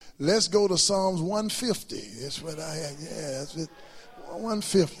let's go to Psalms 150. That's what I had. Yeah, that's it.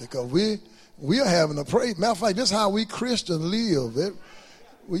 150, because we are having a praise. Matter of fact, this is how we Christians live.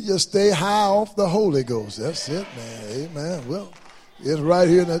 We just stay high off the Holy Ghost. That's it, man. Amen. Well, it's right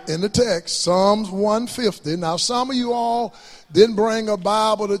here in the text, Psalms 150. Now, some of you all didn't bring a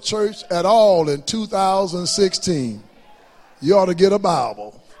Bible to church at all in 2016. You ought to get a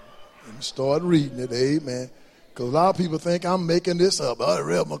Bible and start reading it. Amen. Because a lot of people think I'm making this up. Oh,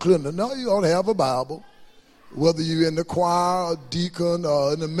 Rev McClendon. No, you ought to have a Bible. Whether you're in the choir, or deacon,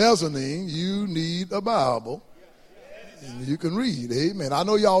 or in the mezzanine, you need a Bible. And you can read. Amen. I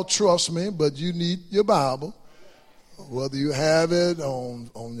know y'all trust me, but you need your Bible. Whether you have it on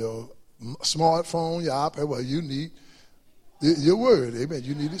your smartphone, your iPad, well, you need your word. Amen.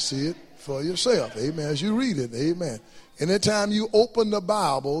 You need to see it for yourself. Amen. As you read it. Amen. Anytime you open the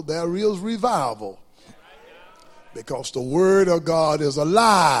Bible, there is revival. Because the word of God is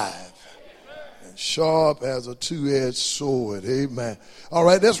alive. Sharp as a two-edged sword. Amen. All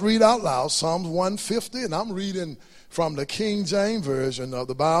right, let's read out loud Psalms 150, and I'm reading from the King James Version of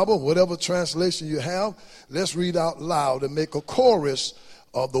the Bible. Whatever translation you have, let's read out loud and make a chorus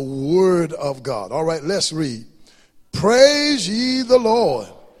of the word of God. All right, let's read. Praise ye the Lord.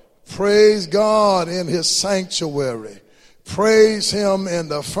 Praise God in his sanctuary. Praise him in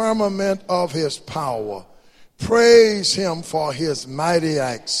the firmament of his power. Praise him for his mighty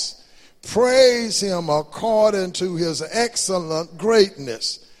acts. Praise him according to his excellent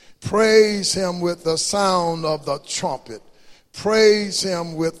greatness. Praise him with the sound of the trumpet. Praise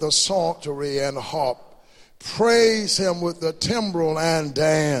him with the psaltery and harp. Praise him with the timbrel and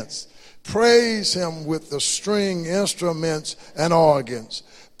dance. Praise him with the string instruments and organs.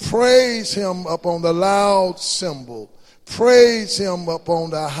 Praise him upon the loud cymbal. Praise him upon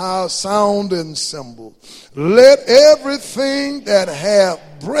the high sounding cymbal. Let everything that hath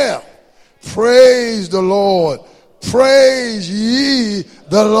breath praise the Lord. Praise ye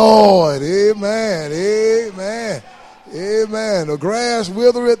the Lord. Amen. Amen. Amen. The grass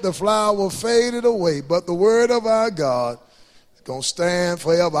withereth, the flower faded away, but the word of our God is going to stand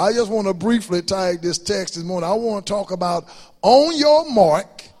forever. I just want to briefly take this text this morning. I want to talk about on your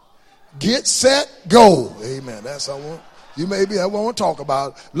mark, get set, go. Amen. That's what I want. You may be, I want to talk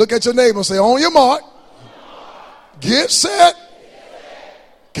about. Look at your neighbor and say, on your mark, get set,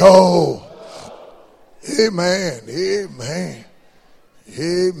 go. Amen. Amen.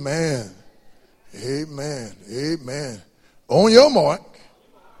 Amen. Amen. Amen. On your mark.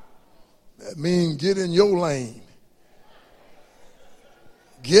 That means get in your lane.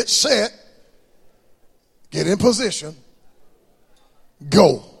 Get set. Get in position.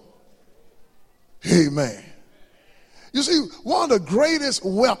 Go. Amen. You see, one of the greatest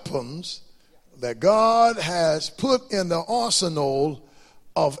weapons that God has put in the arsenal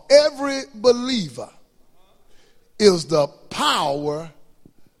of every believer is the power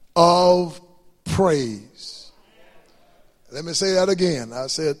of praise. Let me say that again. I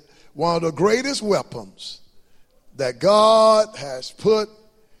said one of the greatest weapons that God has put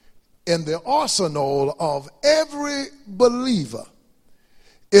in the arsenal of every believer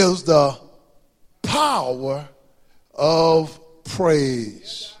is the power of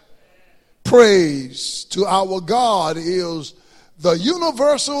praise. Praise to our God is the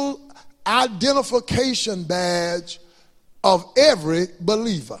universal identification badge of every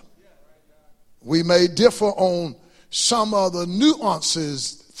believer. We may differ on some of the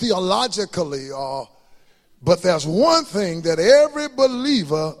nuances theologically, but there's one thing that every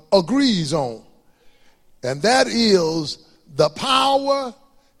believer agrees on, and that is the power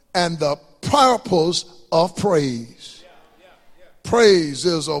and the purpose of praise. Praise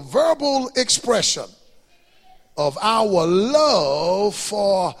is a verbal expression of our love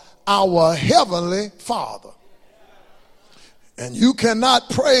for our Heavenly Father. And you cannot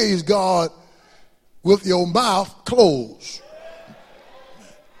praise God with your mouth closed.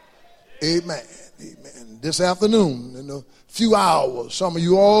 Amen. Amen. This afternoon, in a few hours, some of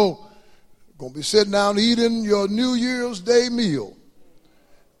you all are going to be sitting down eating your New Year's Day meal,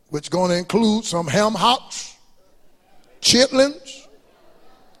 which is going to include some ham hocks, chitlins,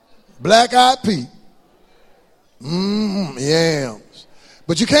 black-eyed pea, yams.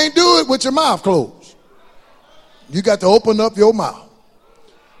 But you can't do it with your mouth closed. You got to open up your mouth.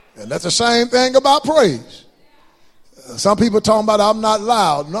 And that's the same thing about praise. Some people talking about I'm not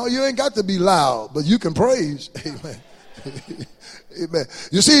loud. No, you ain't got to be loud, but you can praise. Amen. Amen.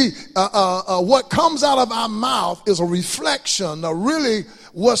 You see, what comes out of our mouth is a reflection of really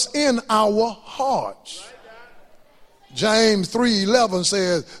what's in our hearts. James 3:11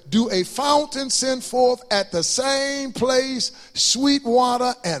 says, do a fountain send forth at the same place sweet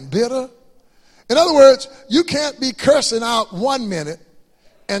water and bitter? In other words, you can't be cursing out 1 minute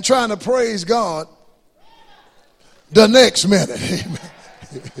and trying to praise God the next minute. Amen.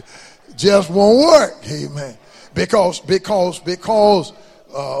 Just won't work. Amen. Because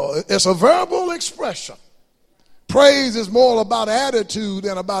it's a verbal expression. Praise is more about attitude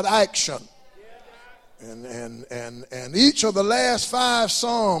than about action. And each of the last 5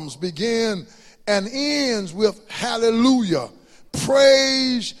 Psalms begin and ends with hallelujah.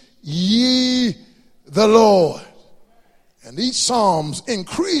 Praise ye the Lord. And each Psalms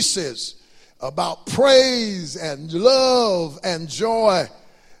increases about praise and love and joy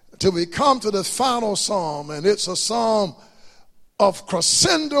till we come to the final Psalm, and it's a Psalm of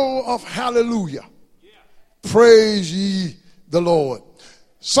crescendo of hallelujah. Praise ye the Lord.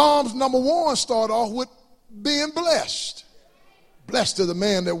 Psalms number 1 start off with being blessed. Blessed is the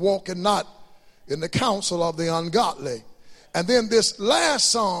man that walketh not in the counsel of the ungodly. And then this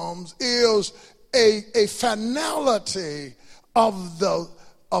last Psalms is a finality of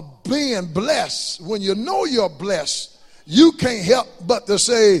being blessed. When you know you're blessed, you can't help but to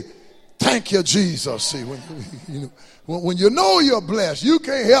say, thank you, Jesus. See, when you know you're blessed, you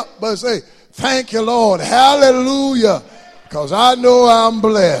can't help but say, thank you, Lord. Hallelujah. Because I know I'm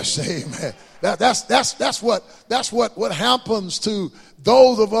blessed. Amen. That's what happens to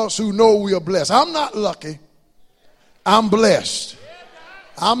those of us who know we are blessed. I'm not lucky. I'm blessed.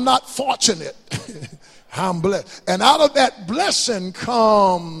 I'm not fortunate. I'm blessed. And out of that blessing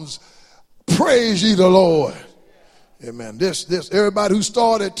comes praise ye the Lord. Amen. This everybody who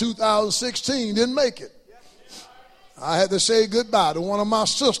started 2016 didn't make it. I had to say goodbye to one of my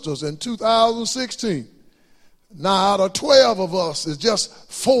sisters in 2016. Now out of 12 of us, it's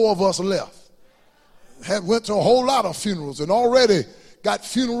just 4 of us left. Went to a whole lot of funerals and already got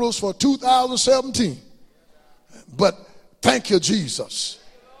funerals for 2017. But thank you, Jesus.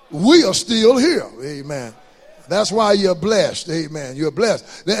 We are still here. Amen. That's why you're blessed. Amen. You're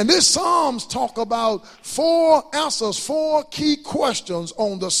blessed. And this Psalms talk about 4 key questions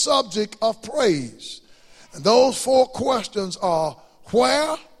on the subject of praise. And those 4 questions are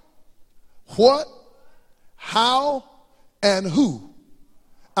where, what, how, and who.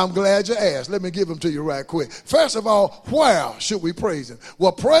 I'm glad you asked. Let me give them to you right quick. First of all, where should we praise him?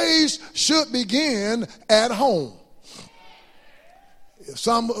 Well, praise should begin at home.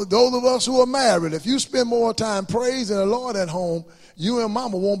 Those of us who are married, if you spend more time praising the Lord at home, you and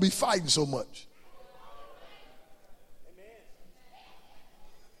mama won't be fighting so much.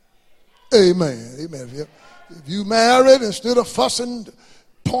 Amen. Amen. If you married, instead of fussing,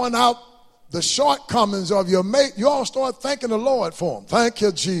 point out the shortcomings of your mate, you all start thanking the Lord for them. Thank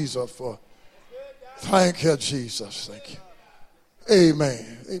you, Jesus. Thank you, Jesus. Thank you.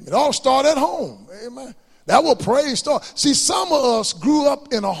 Amen. Amen. It all start at home. Amen. That will praise start. See, some of us grew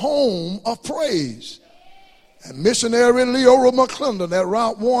up in a home of praise. And missionary Leora McClendon at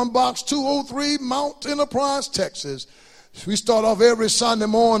Route 1, Box 203, Mount Enterprise, Texas. We start off every Sunday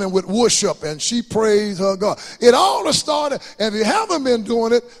morning with worship, and she praised her God. It all started, and if you haven't been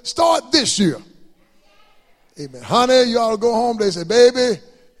doing it, start this year. Amen. Honey, you ought to go home. They say, baby,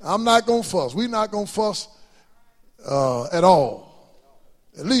 I'm not going to fuss. We're not going to fuss at all.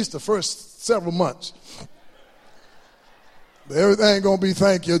 At least the first several months. But everything ain't going to be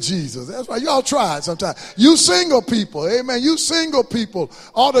thank you, Jesus. That's why y'all try it sometimes. You single people, amen. You single people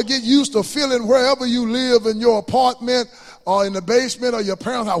ought to get used to feeling wherever you live, in your apartment or in the basement or your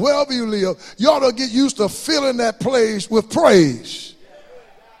parents' house, wherever you live, you ought to get used to filling that place with praise.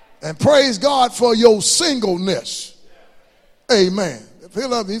 And praise God for your singleness. Amen.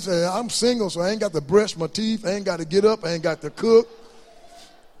 He said, I'm single, so I ain't got to brush my teeth. I ain't got to get up. I ain't got to cook.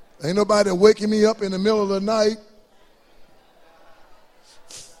 Ain't nobody waking me up in the middle of the night.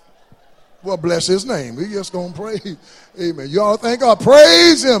 Well, bless his name. We just going to praise. Amen. You all thank God.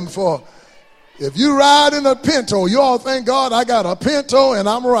 Praise him for, if you ride in a Pinto, you all thank God I got a Pinto and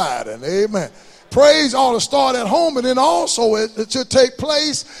I'm riding. Amen. Praise ought to start at home, and then also it should take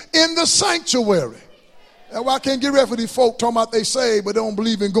place in the sanctuary. That's why I can't get ready for these folk talking about they saved but don't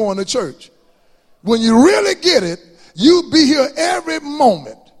believe in going to church. When you really get it, you be here every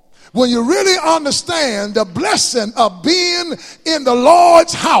moment. When you really understand the blessing of being in the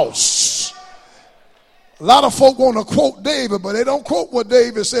Lord's house. A lot of folk want to quote David, but they don't quote what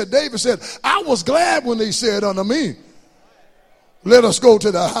David said. David said, I was glad when they said unto me, let us go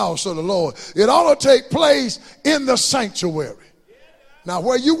to the house of the Lord. It ought to take place in the sanctuary. Now,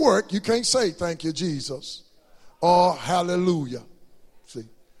 where you work, you can't say thank you, Jesus, or hallelujah. See,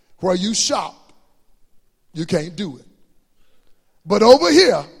 where you shop, you can't do it. But over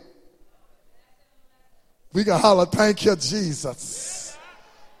here, we can holler, thank you, Jesus.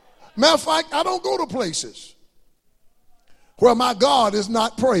 Matter of fact, I don't go to places where my God is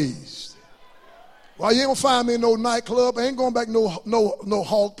not praised. Well, you ain't gonna find me in no nightclub. I ain't going back no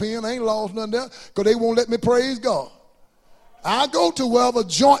hog pen. I ain't lost nothing there because they won't let me praise God. I go to wherever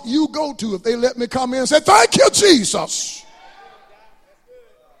joint you go to if they let me come in and say, thank you, Jesus.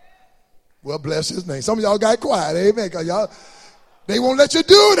 Well, bless his name. Some of y'all got quiet, amen, because y'all, they won't let you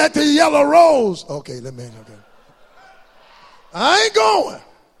do that to Yellow Rose. Okay. I ain't going.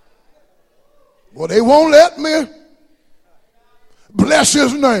 Well, they won't let me. Bless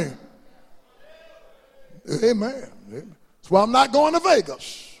his name. Amen. That's why I'm not going to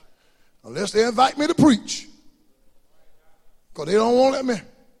Vegas unless they invite me to preach. Because they don't want to let me.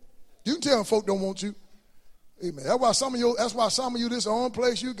 You can tell them folk don't want you. Amen. That's why some of you, this is the only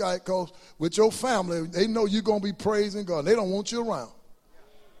place you got, because with your family, they know you're going to be praising God. They don't want you around.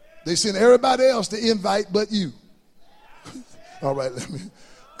 They send everybody else to invite but you. All right,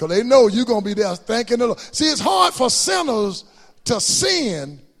 because they know you're going to be there thanking the Lord. See, it's hard for sinners to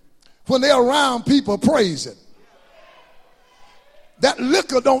sin when they're around people praising. That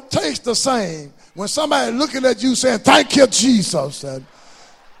liquor don't taste the same when somebody looking at you saying, thank you, Jesus, and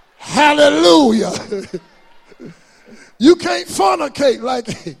hallelujah. You can't fornicate like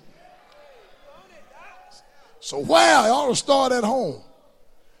that. So why? You ought to start at home.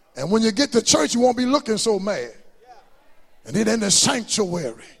 And when you get to church, you won't be looking so mad. And then in the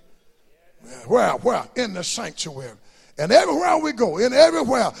sanctuary. Where? In the sanctuary. And everywhere we go, in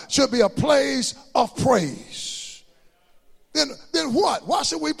everywhere should be a place of praise. Then what? Why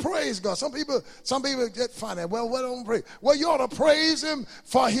should we praise God? Some people get funny. Well, what don't praise? Well, you ought to praise him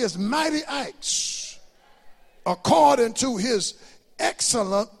for his mighty acts according to his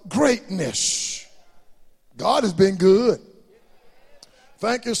excellent greatness. God has been good.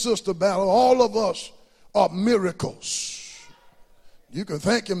 Thank you, Sister Battle. All of us are miracles. You can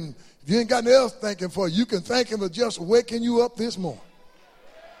thank him. If you ain't got nothing else to thank him for, you can thank him for just waking you up this morning.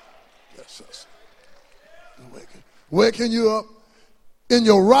 Yes, yes. Waking you up in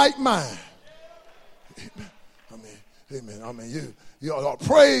your right mind. Amen. I mean, you ought to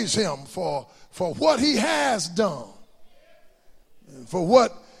praise him for what he has done, and for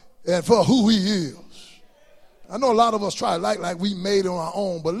who he is. I know a lot of us try to like we made it on our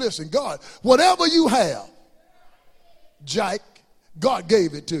own, but listen, God, whatever you have, Jack, God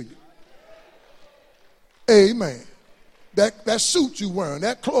gave it to you. Amen. That suit you wearing,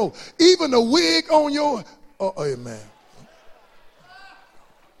 that clothes, even the wig on your, amen.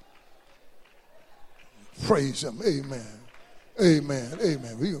 Praise him. Amen. Amen.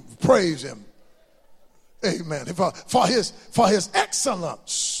 Amen. We praise him. Amen. For his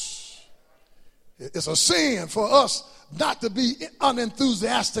excellence. It's a sin for us not to be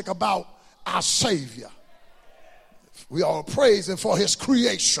unenthusiastic about our Savior. We ought to praise him for his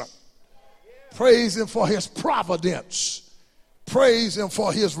creation. Praise him for his providence. Praise him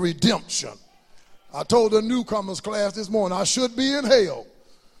for his redemption. I told the newcomers class this morning, I should be in hell,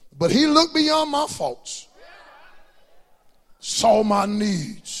 but he looked beyond my faults, saw my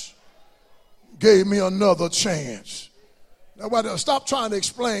needs, gave me another chance. Now, stop trying to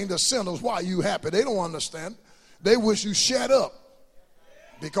explain to sinners why you happy. They don't understand. They wish you shut up,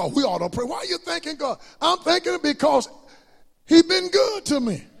 because we ought to pray. Why are you thanking God? I'm thanking him because he's been good to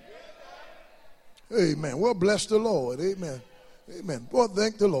me. Amen. Well, bless the Lord. Amen. Amen. Boy,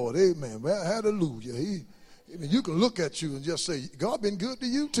 thank the Lord. Amen. Well, hallelujah. You can look at you and just say, God been good to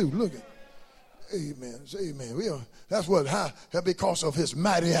you too. Look at. Amen. Amen. That's because of his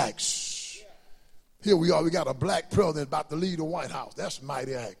mighty acts. Here we are. We got a black president about to lead the White House. That's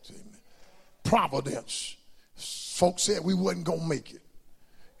mighty acts. Amen. Providence. Folks said we wasn't going to make it.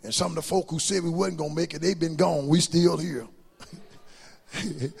 And some of the folk who said we wasn't going to make it, they've been gone. We still here.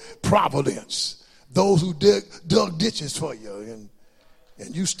 Providence. Those who dug ditches for you,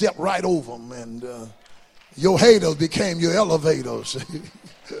 and you stepped right over them, and your haters became your elevators.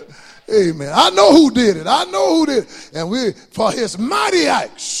 Amen. I know who did it. And for his mighty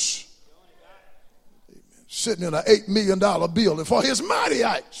acts, amen, sitting in an $8 million building, for his mighty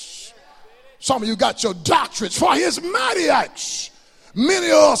acts. Some of you got your doctorates for his mighty acts. Many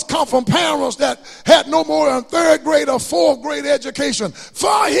of us come from parents that had no more than third grade or fourth grade education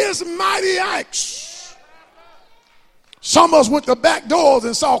for his mighty acts. Some of us went to back doors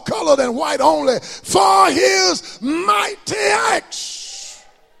and saw colored and white only for his mighty acts.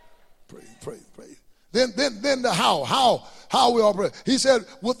 Praise. Then the how we all pray. He said,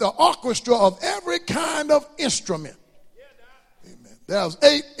 with the orchestra of every kind of instrument. Amen. There's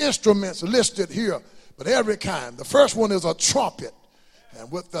 8 instruments listed here but every kind. The first one is a trumpet.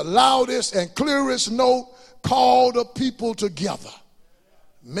 And with the loudest and clearest note, call the people together.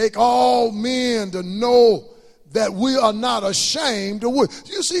 Make all men to know that we are not ashamed to worship.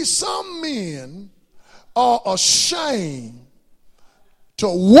 You see, some men are ashamed to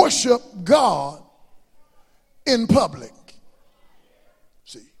worship God in public.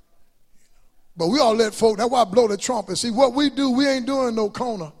 See, but we all let folk, that's why I blow the trumpet. See, what we do, we ain't doing no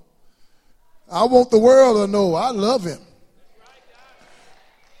corner. I want the world to know I love him.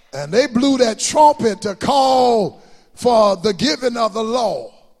 And they blew that trumpet to call for the giving of the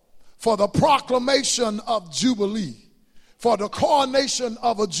law, for the proclamation of Jubilee, for the coronation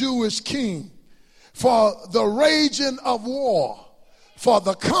of a Jewish king, for the raging of war, for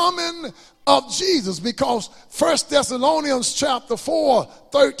the coming of Jesus. Because 1 Thessalonians chapter 4,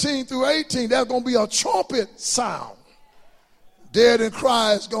 13 through 18, there's going to be a trumpet sound. Dead in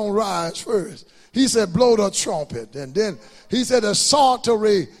Christ going to rise first. He said, blow the trumpet. And then he said, the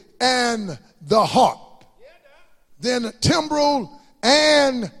psaltery and the harp. Then timbrel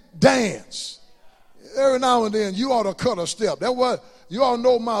and dance. Every now and then you ought to cut a step. That's what you all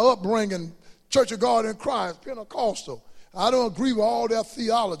know my upbringing, Church of God in Christ, Pentecostal. I don't agree with all their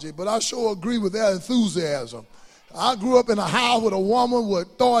theology, but I sure agree with their enthusiasm. I grew up in a house with a woman would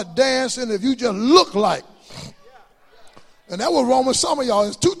start dancing if you just look like. And that was wrong with some of y'all.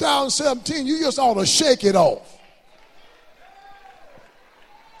 It's 2017. You just ought to shake it off.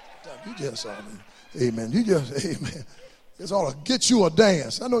 You just ought to, amen. You just, amen. Just ought to get you a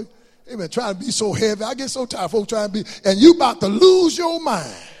dance. I know, amen, trying to be so heavy. I get so tired of folks trying to be, and you about to lose your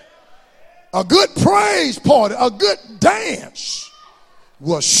mind. A good praise party, a good dance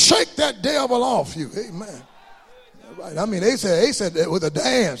will shake that devil off you. Amen. Right. I mean, they said that with a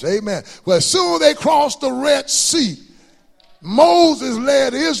dance. Amen. Well, as soon as they crossed the Red Sea, Moses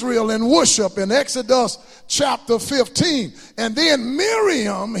led Israel in worship in Exodus chapter 15. And then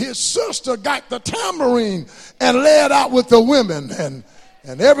Miriam, his sister, got the tambourine and led out with the women.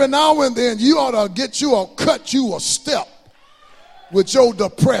 And every now and then you ought to get you or cut you a step with your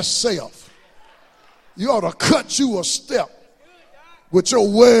depressed self. You ought to cut you a step with your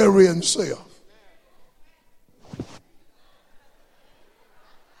worrying self.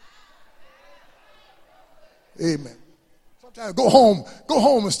 Amen. Sometimes go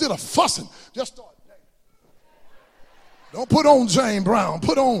home instead of fussing. Just start. Don't put on Jane Brown.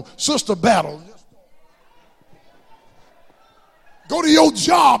 Put on Sister Battle. Go to your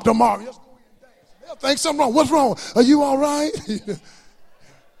job tomorrow. Just go and dance. They'll think something wrong. What's wrong? Are you all right?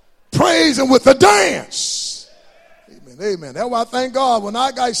 Praise him with the dance. Amen. Amen. That's why I thank God when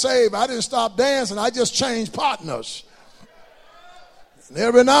I got saved, I didn't stop dancing. I just changed partners. And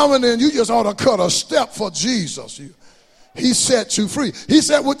every now and then you just ought to cut a step for Jesus. He set you free. He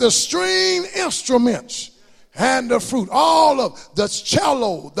said with the string instruments and the fruit, all of the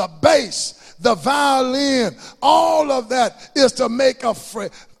cello, the bass, the violin, all of that is to make a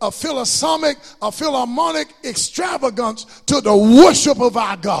philosophic, a philharmonic extravagance to the worship of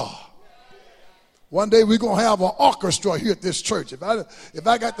our God. One day we're going to have an orchestra here at this church. If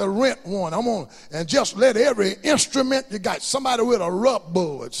I got to rent one, I'm on and just let every instrument you got, somebody with a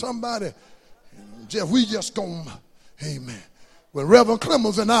rubber, somebody, we just going, amen. When Reverend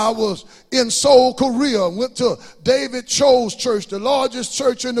Clemens and I was in Seoul, Korea, went to David Cho's church, the largest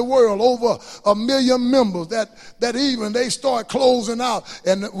church in the world, over 1 million members. That evening they started closing out,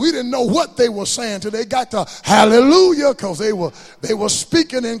 and we didn't know what they were saying till they got to hallelujah, because they were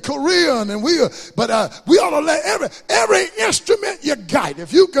speaking in Korean, and we ought to let every instrument you got,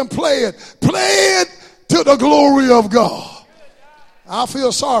 if you can play it to the glory of God. I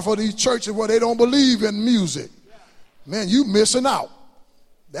feel sorry for these churches where they don't believe in music. Man, you missing out.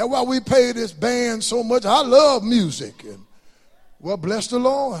 That's why we pay this band so much. I love music. And well, bless the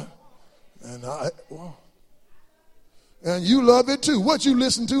Lord. And you love it too. What you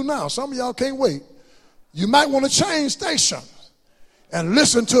listen to now? Some of y'all can't wait. You might want to change stations and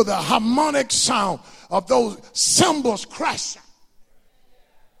listen to the harmonic sound of those cymbals crashing.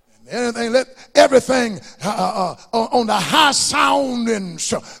 And let everything on the high sounding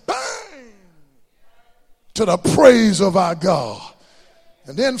bang, to the praise of our God.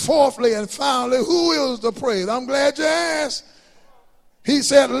 And then fourthly and finally, who is the praise? I'm glad you asked. He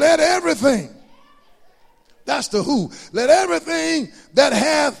said, let everything. That's the who. Let everything that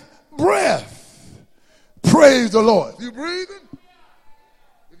hath breath praise the Lord. If you breathing?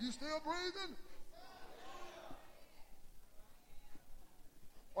 If you still breathing?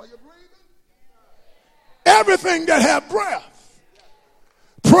 Are you breathing? Everything that hath breath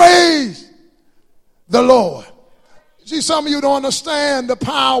praise the Lord. See, some of you don't understand the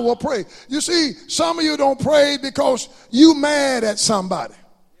power of praise. You see, some of you don't pray because you mad at somebody.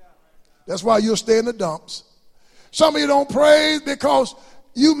 That's why you'll stay in the dumps. Some of you don't praise because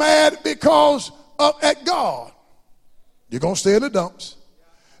you mad because at God. You're going to stay in the dumps.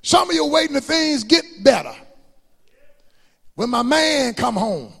 Some of you are waiting till things get better. When my man come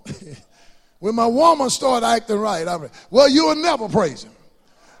home, when my woman start acting right, well, you'll never praise him.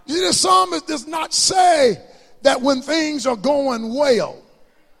 You see, the psalmist does not say that when things are going well,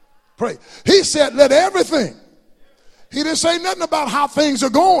 pray. He said, let everything. He didn't say nothing about how things are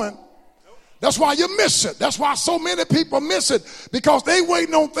going. That's why you miss it. That's why so many people miss it, because they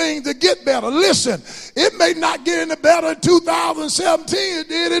waiting on things to get better. Listen, it may not get any better in 2017. It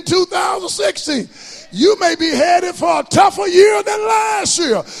did in 2016. You may be headed for a tougher year than last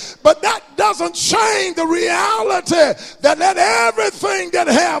year, but that doesn't change the reality that let everything that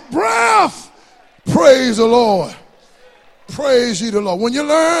have breath praise the Lord. Praise ye the Lord. When you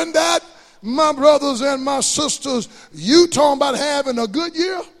learn that, my brothers and my sisters, you talking about having a good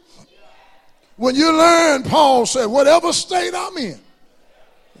year? When you learn, Paul said, whatever state I'm in,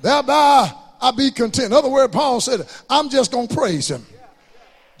 thereby I be content. In other words, Paul said, I'm just going to praise him.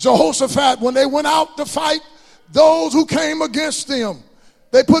 Jehoshaphat, when they went out to fight those who came against them,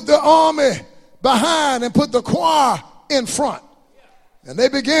 they put the army behind and put the choir in front. And they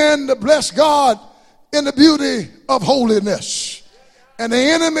began to bless God in the beauty of holiness. And the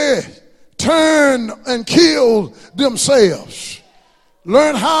enemy turned and killed themselves.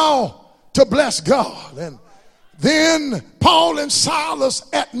 Learn how to bless God. And then Paul and Silas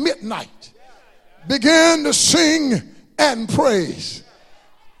at midnight began to sing and praise.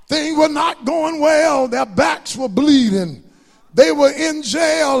 Things were not going well. Their backs were bleeding. They were in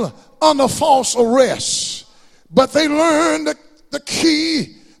jail under false arrest. But they learned the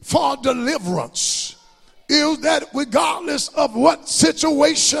key for deliverance is that regardless of what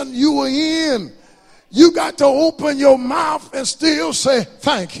situation you were in, you got to open your mouth and still say,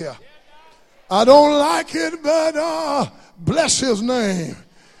 thank you. I don't like it, but bless his name.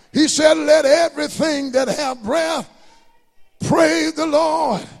 He said, let everything that have breath praise the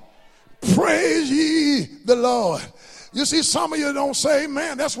Lord. Praise ye the Lord. You see, some of you don't say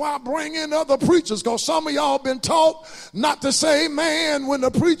amen. That's why I bring in other preachers, because some of y'all been taught not to say amen when the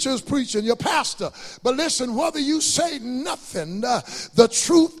preacher's preaching, your pastor. But listen, whether you say nothing, the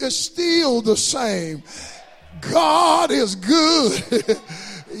truth is still the same. God is good.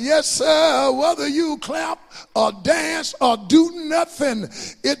 Yes, sir. Whether you clap or dance or do nothing,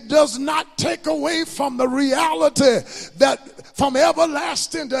 it does not take away from the reality that from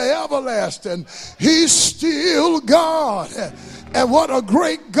everlasting to everlasting, he's still God. And what a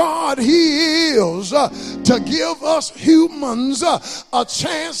great God he is to give us humans a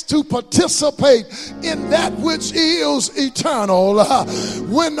chance to participate in that which is eternal.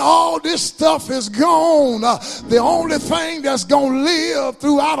 When all this stuff is gone, the only thing that's going to live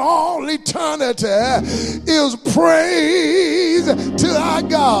throughout all eternity is praise to our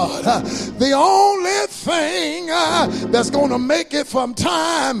God. The only thing that's going to make it from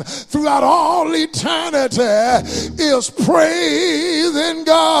time throughout all eternity is praise in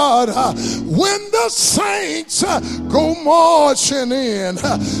God. When the saints go marching in,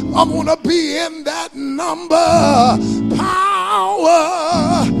 I'm gonna be in that number.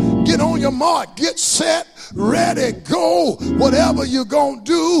 Power. Get on your mark, get set, ready, go. Whatever you're gonna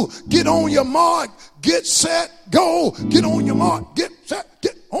do, get on your mark, get set, go. Get on your mark, get set,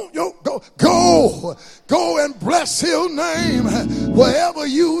 get on your go. Go and bless his name. Whatever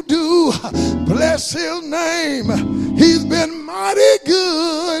you do, bless his name. He's been mighty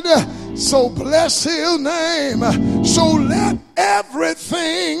good, so bless his name. So let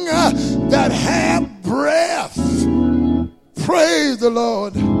everything that have breath praise the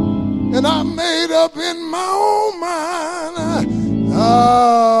Lord. And I made up in my own mind,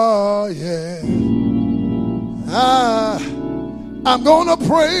 oh yeah, I'm gonna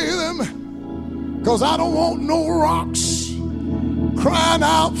praise him, because I don't want no rocks crying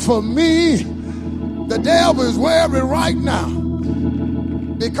out for me. The devil is weary right now,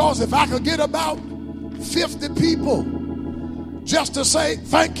 because if I could get about 50 people just to say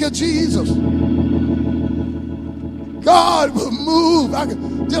thank you Jesus, God will move. I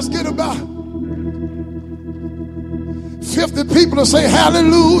could just get about 50 people to say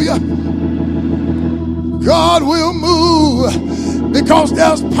hallelujah, God will move, because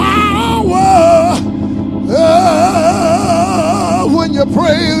there's power when you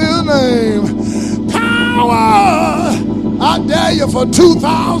praise his name. Power I dare you for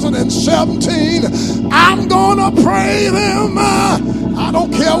 2017. I'm gonna praise him. I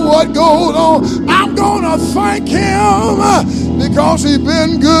don't care what goes on. I'm gonna thank him because he's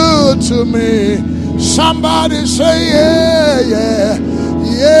been good to me. Somebody say, yeah, yeah,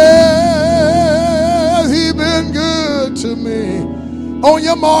 yeah, he's been good to me. On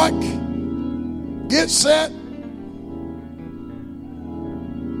your mark, get set,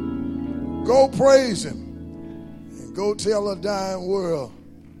 go praise him, and go tell a dying world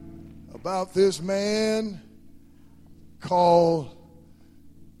about this man called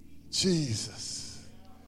Jesus.